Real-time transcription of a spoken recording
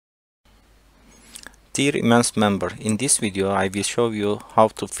Dear IMMEnSE member, in this video I will show you how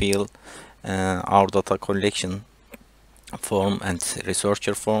to fill our data collection form and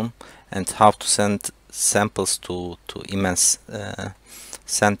researcher form, and how to send samples to IMMEnSE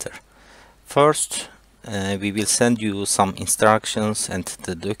center. First, we will send you some instructions and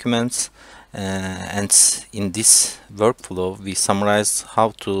the documents, and in this workflow we summarize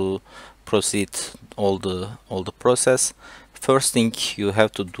how to proceed all the process. First thing you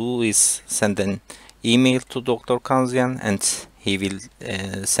have to do is send an email to Dr. Kanzian, and he will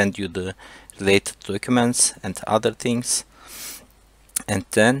send you the related documents and other things. And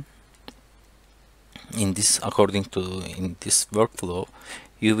then in this workflow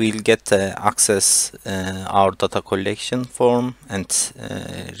you will get access our data collection form and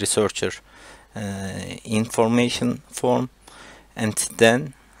researcher information form. And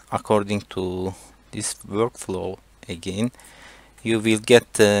then according to this workflow again, you will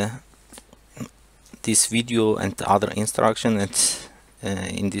get this video and other instruction, and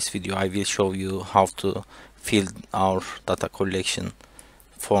in this video I will show you how to fill our data collection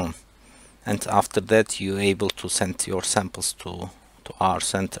form, and after that you are able to send your samples to our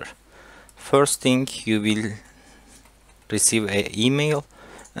center. First thing, you will receive an email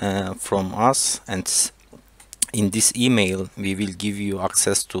from us, and in this email we will give you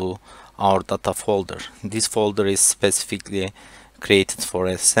access to our data folder. This folder is specifically created for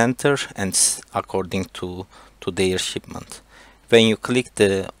a center and according to their shipment. When you click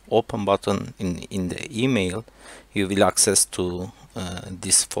the open button in the email, you will access to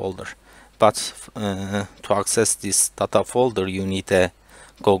this folder. But to access this data folder you need a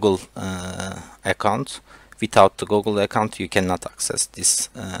Google account. Without the Google account you cannot access this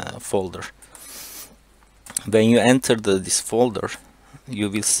folder. When you enter this folder, you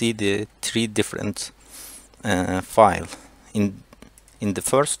will see the three different files. In the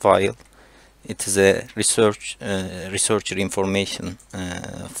first file, it is a researcher information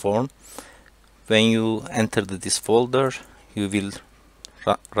form. When you enter this folder, you will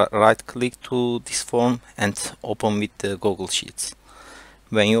right click to this form and open with the Google Sheets.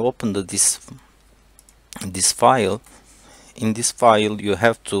 When you open this file, in this file you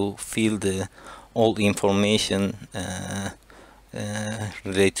have to fill all the information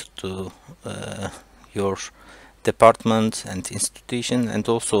related to your department and institution, and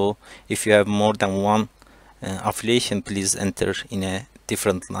also if you have more than one affiliation, please enter in a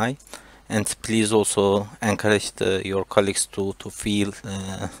different line. And please also encourage your colleagues to fill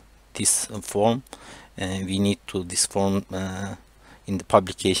this form. We need this form in the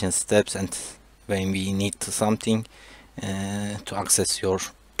publication steps, and when we need something to access your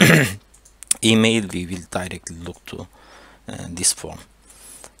email, we will directly look to this form.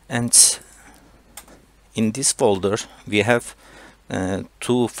 And in this folder we have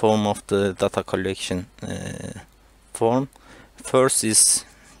two forms of the data collection form. First is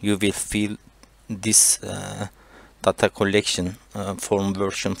you will fill this data collection form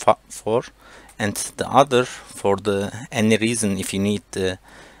version 4, and the other for any reason, if you need to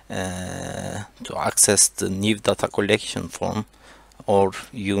access the new data collection form, or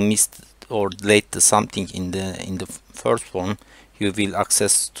you missed or delayed something in the first one, you will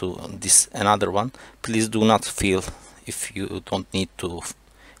access to this another one. Please do not fill if you don't need to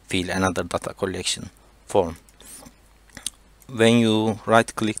fill another data collection form. When you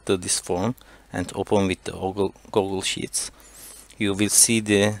right click to this form and open with the Google Sheets, you will see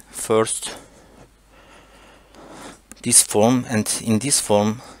the first this form, and in this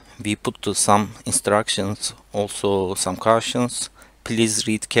form we put some instructions, also some cautions. Please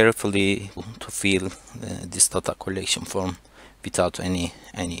read carefully to fill this data collection form without any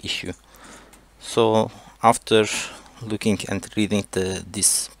issue. So after looking and reading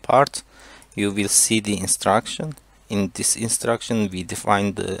this part, you will see the instruction. In this instruction we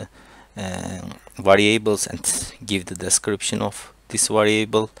define the variables and give the description of this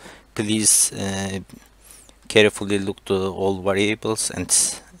variable. Please carefully look to all variables,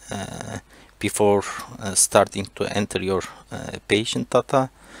 and before starting to enter your patient data,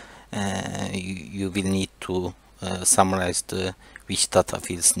 you will need to summarize which data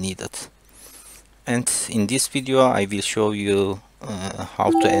fields needed. And in this video I will show you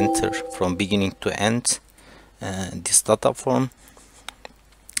how to enter from beginning to end this data form.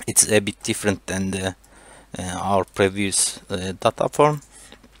 It's a bit different than our previous data form.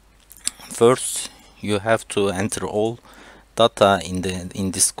 First, you have to enter all data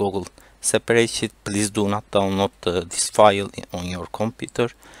in this Google spreadsheet. Please do not download this file on your computer.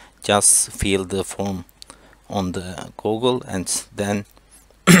 Just fill the form on the Google, and then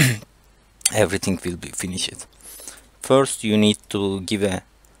everything will be finished. First, you need to give a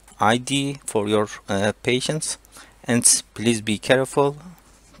ID for your patients. And please be careful,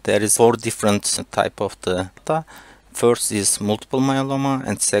 there is 4 different type of the data. First is multiple myeloma,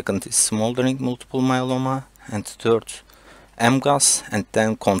 and second is smoldering multiple myeloma, and third MGUS, and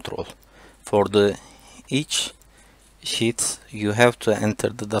then control. For the each sheet you have to enter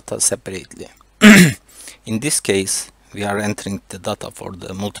the data separately. In this case we are entering the data for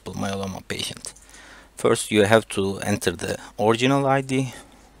the multiple myeloma patient. First you have to enter the original ID,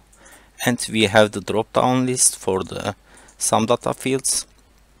 and we have the drop down list for the some data fields.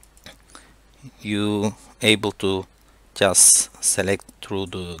 You able to just select through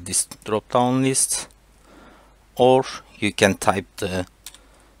this drop down list, or you can type the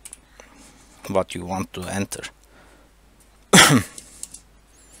what you want to enter.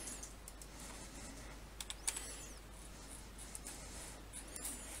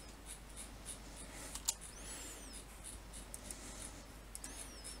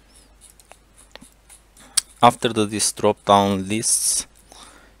 After this drop down lists,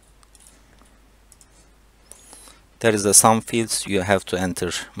 there is some fields you have to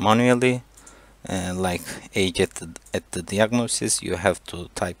enter manually, like age at the diagnosis. You have to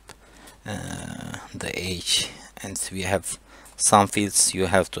type the age, and we have some fields you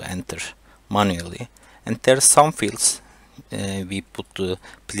have to enter manually, and there are some fields we put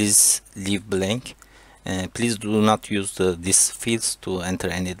please leave blank. Please do not use these fields to enter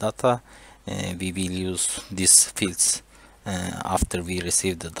any data. We will use these fields after we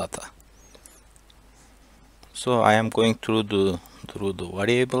receive the data. So I am going through the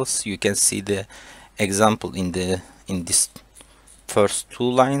variables. You can see the example in this first 2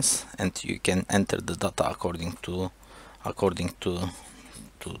 lines, and you can enter the data according to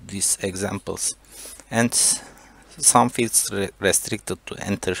these examples. And some fields restricted to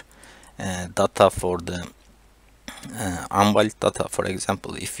enter data for the unvalid data. For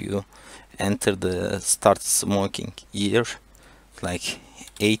example, if you enter the start smoking year like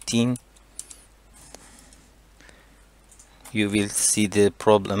 18, you will see the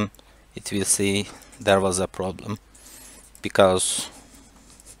problem. It will say there was a problem because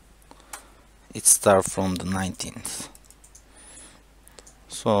it starts from the 19th.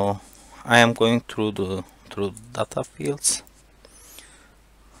 So I am going through the data fields.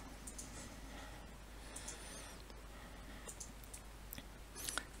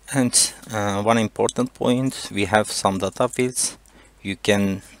 And one important point, we have some data fields. You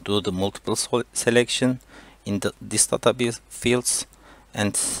can do the multiple selection in this data fields,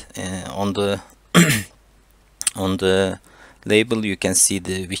 and on the on the label you can see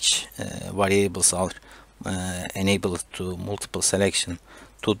which variables are enabled to multiple selection.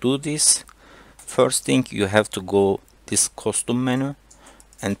 To do this, first thing you have to go this custom menu,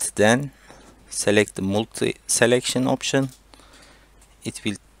 and then select the multi selection option. It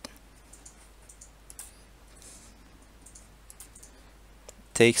will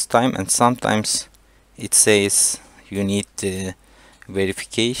takes time, and sometimes it says you need the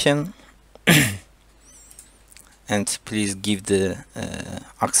verification and please give the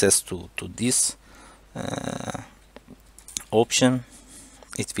access to this option.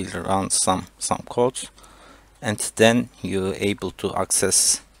 It will run some codes, and then you're able to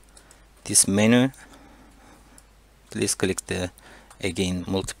access this menu. Please click the again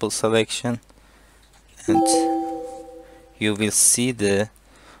multiple selection, and you will see the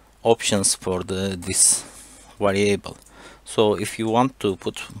options for this variable. So if you want to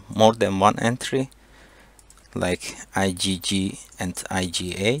put more than one entry, like IgG and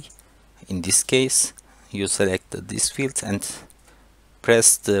IgA, in this case you select this field and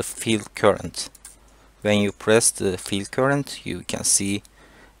press the field current. When you press the field current, you can see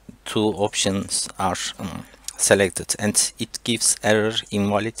 2 options are selected, and it gives error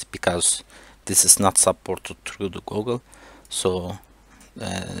invalid because this is not supported through the Google. So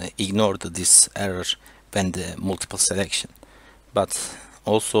ignore this error when the multiple selection. But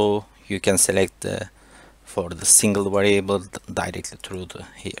also you can select for the single variable directly through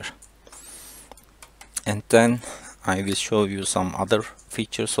here. And then I will show you some other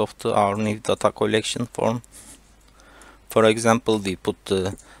features of our new data collection form. For example, we put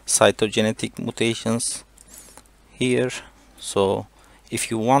the cytogenetic mutations here. So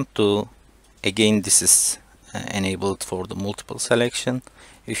if you want to, again this is enabled for the multiple selection.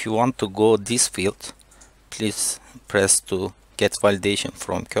 If you want to go this field, please press to get validation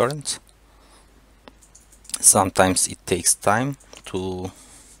from current. Sometimes it takes time to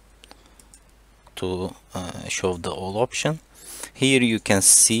show the all option. Here you can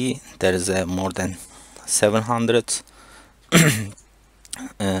see there is more than 700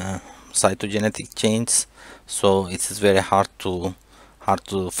 cytogenetic chains, so it is very hard to hard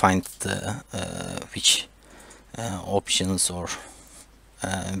to find the which options or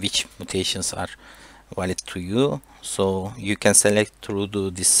which mutations are valid to you. So you can select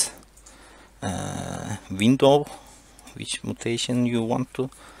through this window which mutation you want to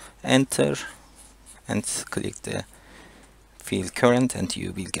enter and click the field current, and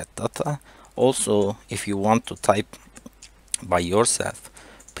you will get data. Also, if you want to type by yourself,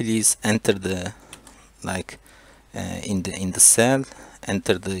 please enter the in the cell,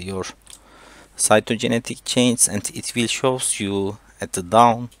 enter your cytogenetic chains, and it will shows you at the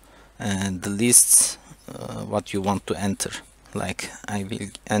down the lists what you want to enter. Like I will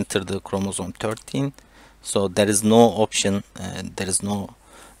enter the chromosome 13, so there is no option, there is no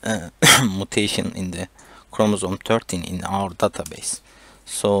mutation in the chromosome 13 in our database.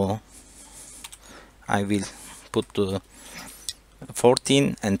 So I will put the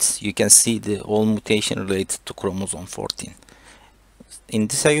 14, and you can see the all mutation related to chromosome 14. In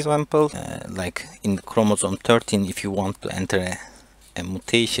this example, like in chromosome 13, if you want to enter a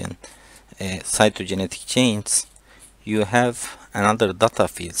mutation, cytogenetic chains, you have another data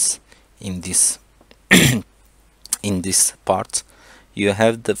fields in this in this part. You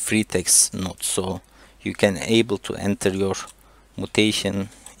have the free text node, so you can able to enter your mutation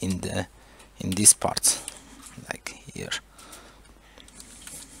in this part, like here.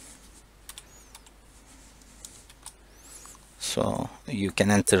 So you can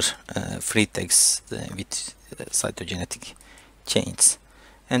enter free text with cytogenetic chains.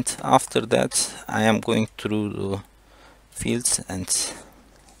 And after that, I am going through the fields, and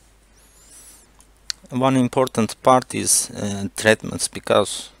one important part is treatments,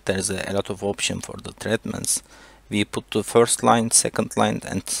 because there is a lot of option for the treatments. We put the first line, second line,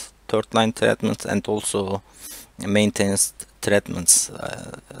 and third line treatments, and also maintenance treatments,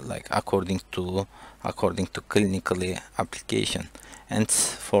 like according to clinical application. And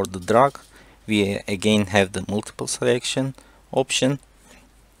for the drug, we again have the multiple selection option,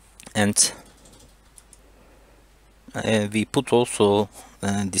 and we put also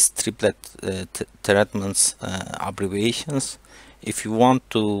this triplet treatments abbreviations. If you want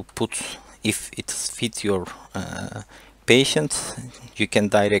to put, if it fits your patient, you can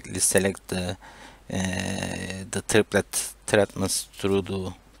directly select the triplet treatments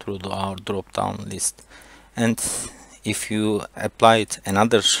through our drop down list. And if you applied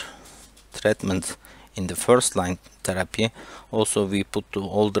another treatment in the first line therapy, also we put the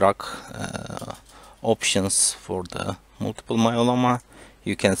all drug options for the multiple myeloma.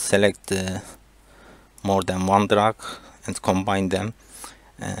 You can select more than one drug and combine them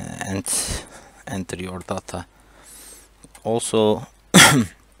and enter your data. Also,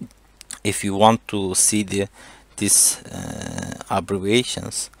 if you want to see these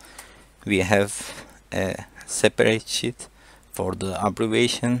abbreviations, we have a separate sheet for the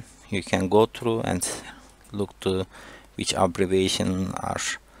abbreviation. You can go through and look to which abbreviation are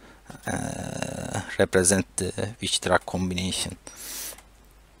represent which drug combination.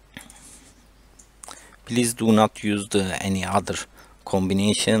 Please do not use any other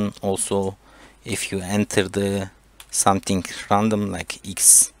combination. Also, if you enter something random like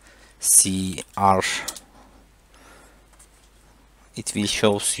XCR, it will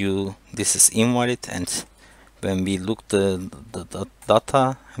shows you this is invalid, and when we look the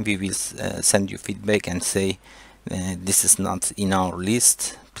data, we will send you feedback and say this is not in our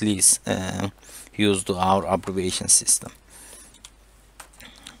list, please use our abbreviation system.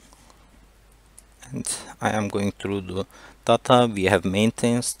 And I am going through the data. We have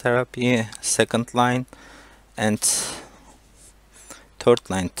maintenance therapy, second line, and third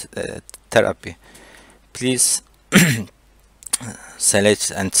line therapy. Please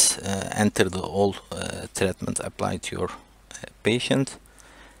select and enter the all treatment applied to your patient,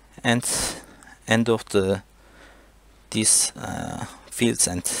 and end of these fields,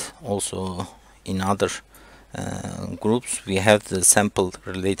 and also in other groups we have the sample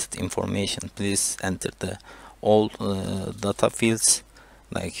related information. Please enter all data fields,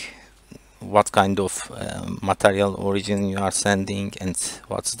 like what kind of material origin you are sending, and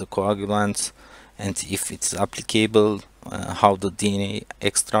what's the coagulant, and if it's applicable, how the DNA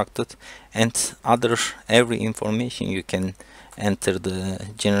extracted, and every information. You can enter the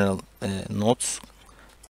general notes